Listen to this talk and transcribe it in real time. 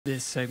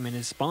This segment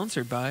is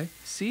sponsored by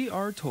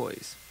CR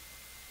Toys.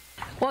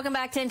 Welcome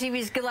back to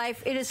NTV's Good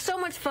Life. It is so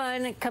much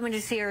fun coming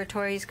to CR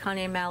Toys.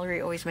 Connie and Mallory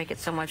always make it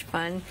so much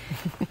fun.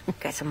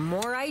 Got some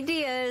more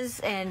ideas.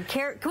 And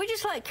can we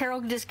just let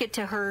Carol just get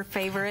to her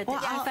favorite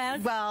that I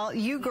found? Well,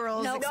 you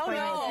girls explain it.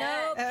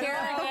 No,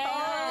 Carol.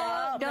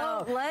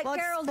 Let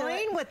Carol do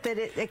it. What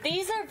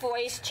These are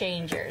voice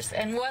changers,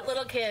 and what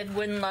little kid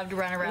wouldn't love to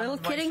run around Little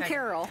with a kid voice and changer?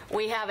 Carol.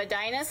 We have a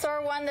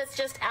dinosaur one that's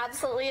just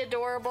absolutely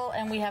adorable,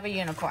 and we have a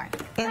unicorn.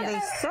 And they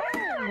sound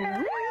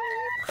really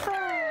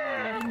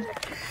fun.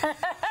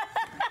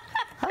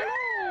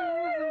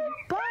 Hello,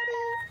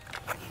 buddy.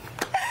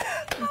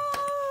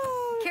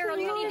 Carol,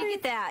 you need to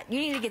get that. You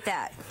need to get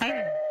that.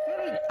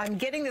 I'm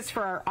getting this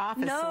for our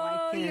office. No, so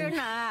I can, you're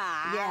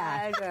not.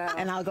 Yeah.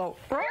 And I'll go,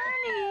 Ronnie.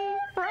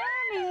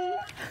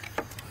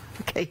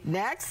 Okay,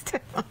 next.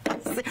 I've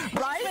been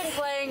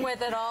playing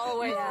with it all the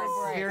way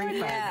through break. Very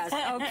fun. Yes.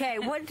 Okay,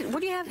 what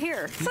do you have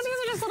here? So these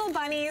are just little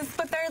bunnies,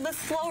 but they're the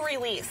slow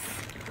release.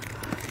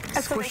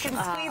 So they can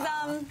squeeze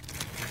them.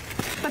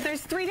 But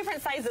there's 3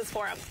 different sizes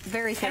for them.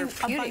 Very And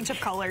therapeutic. a bunch of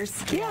colors.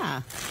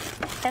 Yeah.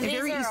 And They're these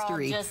very are all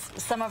Eastery. just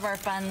some of our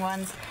fun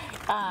ones.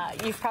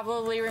 You've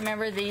probably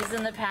remembered these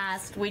in the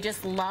past. We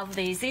just love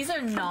these. These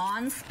are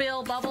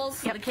non-spill bubbles,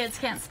 so the kids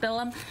can't spill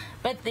them.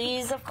 But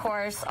these, of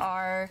course,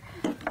 are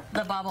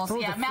the bubbles. Oh,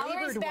 yeah, the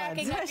Mallory's flavored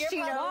backing ones. up your She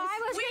knows. bubbles.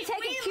 I was going to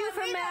take a cue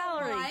from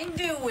Mallory. Mind,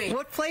 do we?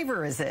 What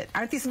flavor is it?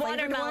 Aren't these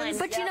flavored Watermelon. ones?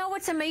 But you know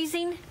what's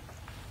amazing?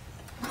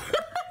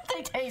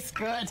 They taste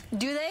good.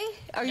 Do they?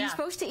 Are you Yeah.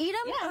 supposed to eat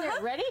them? Yeah,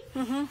 here, ready?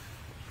 Mm-hmm.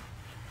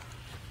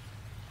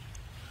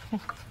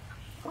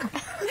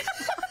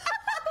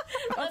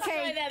 Let's Okay.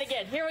 try that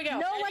again. Here we go.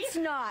 No, Ready? let's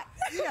not.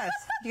 Yes.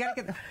 You gotta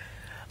get the...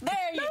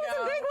 There you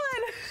go.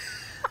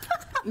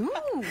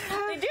 Ooh.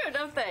 They do,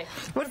 don't they?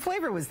 What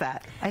flavor was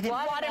that? I didn't.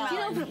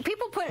 Watermelon. You know,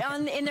 people put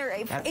on in their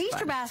Easter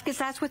fun. baskets.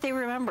 That's what they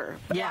remember.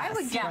 But Yes, I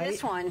would get right?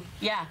 this one.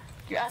 Yeah.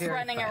 Us Very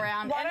running fun.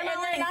 around. And Watermelon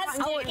they're not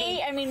and cotton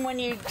sticky. I mean, when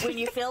you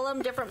fill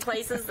them different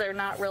places, they're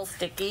not real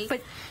sticky.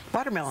 But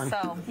Watermelon.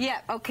 So,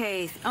 yeah,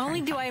 okay.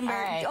 Only do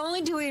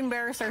we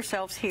embarrass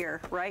ourselves here,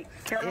 right,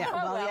 Carol? Yeah,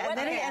 well, yeah. And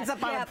then it ends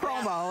up on a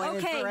promo,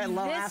 and Okay, it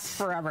lasts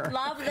forever.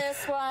 love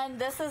this one.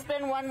 This has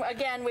been one,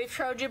 again, we've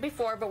showed you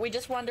before, but we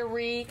just wanted to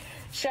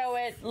re-show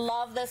it.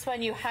 Love this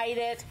one. You hide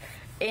it,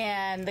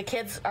 and the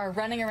kids are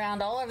running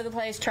around all over the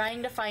place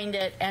trying to find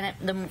it, and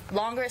the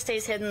longer it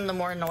stays hidden, the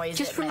more noise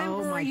Just it makes. remember Oh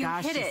where my you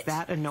gosh, hid is it.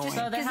 that annoying? So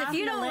they're Because if having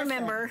you to don't listen.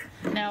 remember...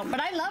 No, but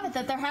I love it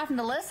that they're having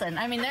to listen.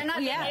 I mean, they're not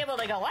being able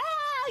to go,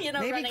 you know,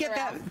 Maybe running get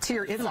around. that to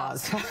your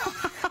in-laws.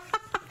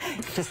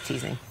 Just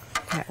teasing.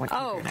 That one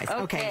nice.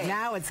 Okay,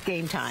 now it's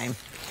game time.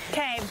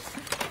 Okay.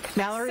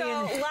 Mallory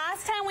So and...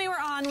 last time we were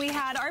on, we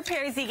had our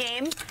Pairsy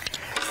game.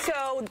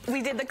 So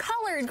we did the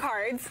colored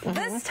cards.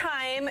 This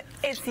time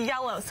it's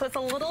yellow, so it's a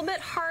little bit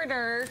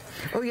harder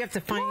Oh, you have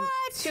to find...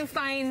 to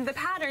find the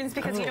patterns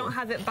because you don't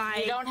have it by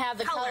You don't have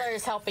the color.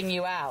 colors helping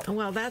you out.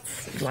 Well,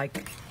 that's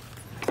like...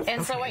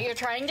 And so what you're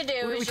trying to do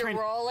are we is you're trying-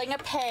 rolling a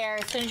pair.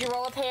 As soon as you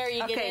roll a pair,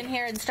 you get Okay. in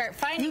here and start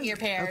finding your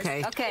pairs.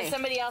 Okay. Okay. If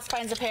somebody else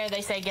finds a pair,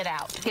 they say get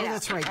out. Oh,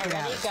 that's right, All get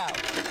right, out. ready,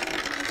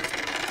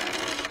 go.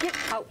 Get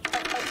out.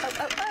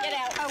 Get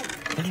out.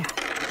 Yeah,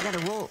 you gotta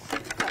roll.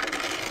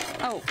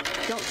 Oh,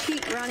 don't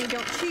cheat, Ronnie,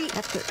 don't cheat.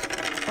 Have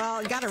to...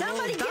 Well, you gotta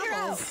Somebody roll get her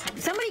out.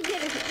 doubles. Somebody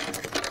get it.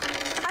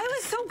 I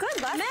was so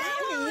good last time.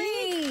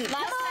 Mallory! Last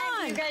Come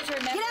time, on! you guys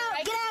remember, Get out,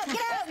 right? get out,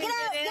 get out, get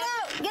out, get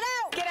out, get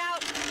out! Get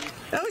out.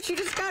 Oh, she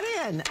just got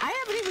in. I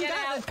haven't even Get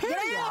gotten out. a pair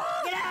Get yet. out!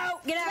 Get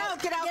out! Get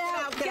out! Get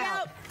out, get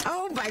out.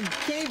 Oh, I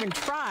can't even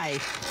try.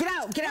 Get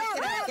out, get out,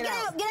 Get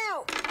out! Get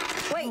out!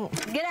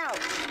 Wait, get out.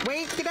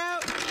 Wait, get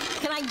out.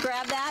 Can I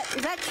grab that?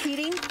 Is that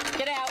cheating?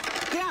 Get out.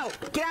 Get out,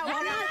 get out.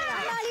 I'm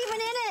not even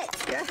in it.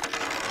 Yeah.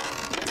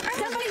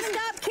 Somebody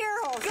stop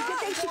Carol. She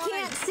thinks she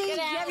can't see. Get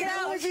out. She has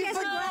no- she has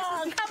no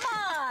glasses. Come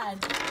on.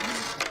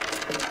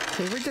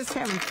 Okay, we're just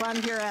having fun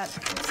here at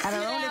our Get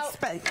own out.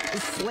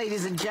 expense,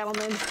 ladies and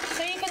gentlemen.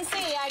 So you can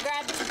see, I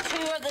grabbed 2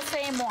 of the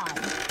same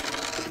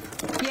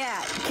one.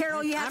 Yeah,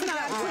 Carol, you have to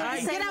grab two of the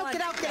same Get out, one.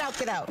 get out, get out,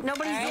 get out.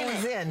 Nobody's No in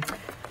one's it. in.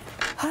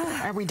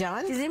 Are we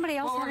done? Does anybody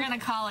else Well, we're want going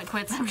to call it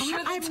quits. I'm sure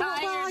they're I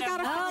tired.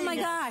 gotta of- Oh my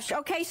gosh.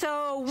 Okay,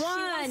 so She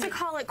wants to one,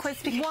 call it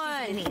quits because she's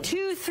 1, winning.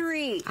 2,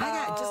 3. I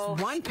got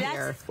just one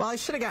pair. Well, I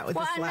should have got with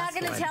Well, this I'm not last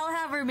going to one. tell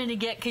how we're going to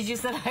get because you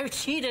said I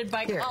cheated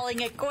by Here.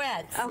 calling it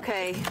quits.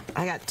 Okay.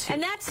 I got 2.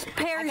 And that's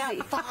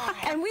Pairsy.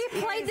 And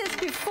we've played this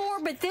before,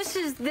 but this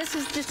is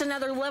just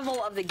another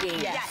level of the game.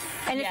 Yes.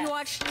 And if Yes. you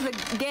watch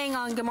the gang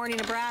on Good Morning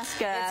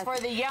Nebraska, It's for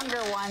the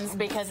younger ones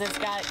because it's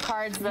got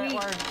cards that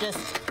were just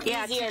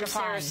easier to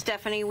Sarah, find.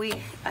 Stephanie, Well,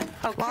 I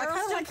Carol's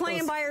kinda still like playing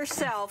those. by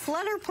herself.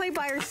 Let her play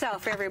by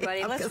herself,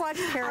 everybody. Let's watch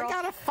Carol I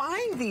gotta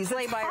find these.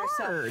 play It's by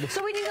hard. herself.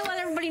 So we need to let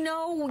everybody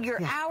know your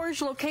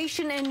hours,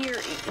 location, and you're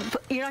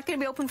not going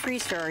to be open for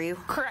Easter, are you?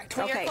 Correct.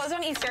 We Okay. are closed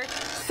on Easter.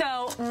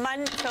 So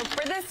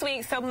for this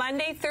week, so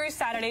Monday through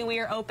Saturday, we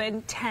are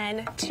open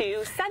 10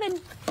 to 7.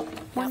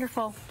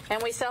 Wonderful.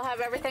 And we still have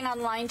everything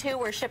online too.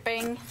 We're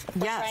shipping.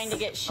 We're trying to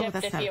get shipped.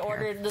 If you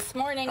ordered this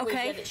morning, we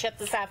get it shipped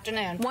this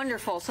afternoon.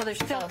 Wonderful. So there's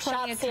still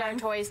plenty of time.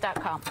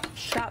 ShopCRToys.com.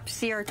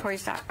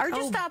 ShopCRToys.com. Or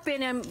just stop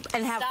in and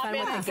have fun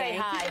with the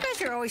game. Hi. You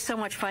guys are always so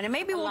much fun. And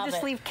maybe we'll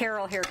just leave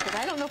Carol here because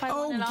I don't know if I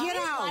want it on. Get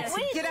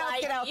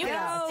out. You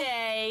can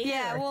stay.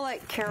 Yeah, we'll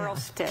let Carol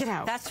stay. Get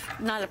out. That's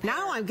not a pair.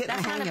 Now I'm getting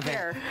the hang of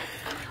it.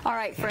 All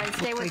right, friends,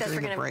 stay with us.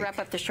 We're going to wrap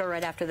up the show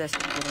right after this.